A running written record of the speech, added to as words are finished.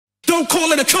Don't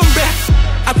call it a comeback.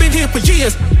 I've been here for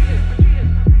years.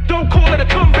 Don't call it a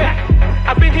comeback.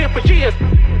 I've been here for years.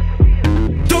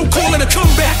 Don't call it a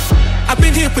comeback. I've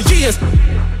been here for years.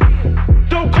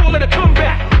 Don't call it a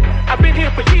comeback. I've been here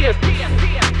for years.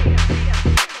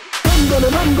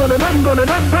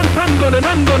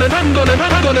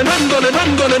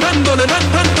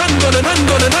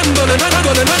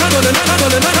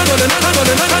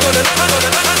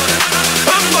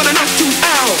 I'm gonna knock you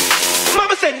out.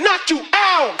 Mama said knock you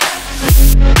out.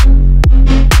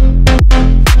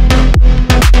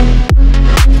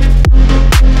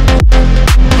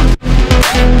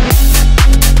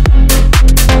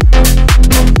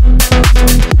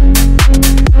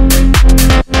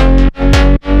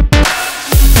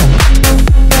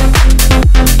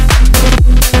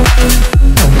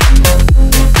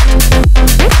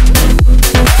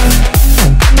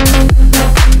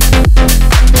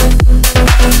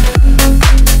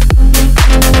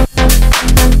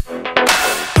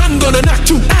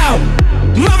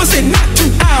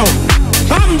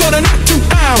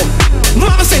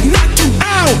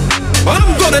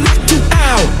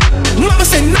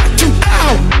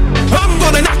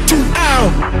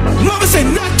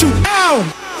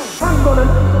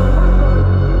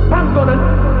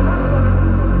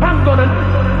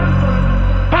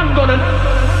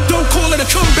 Don't call it a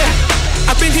comeback.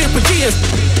 I've been here for years.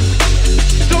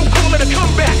 Don't call it a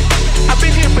comeback. I've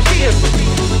been here for years.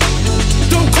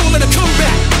 Don't call it a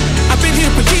comeback. I've been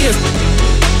here for years.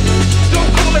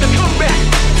 Don't call it a comeback.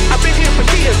 I've been here for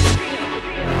years.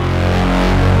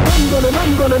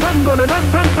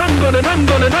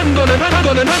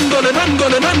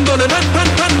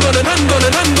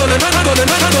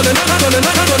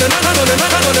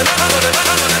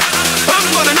 I'm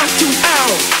gonna knock you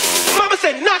out. Mama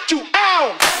said knock you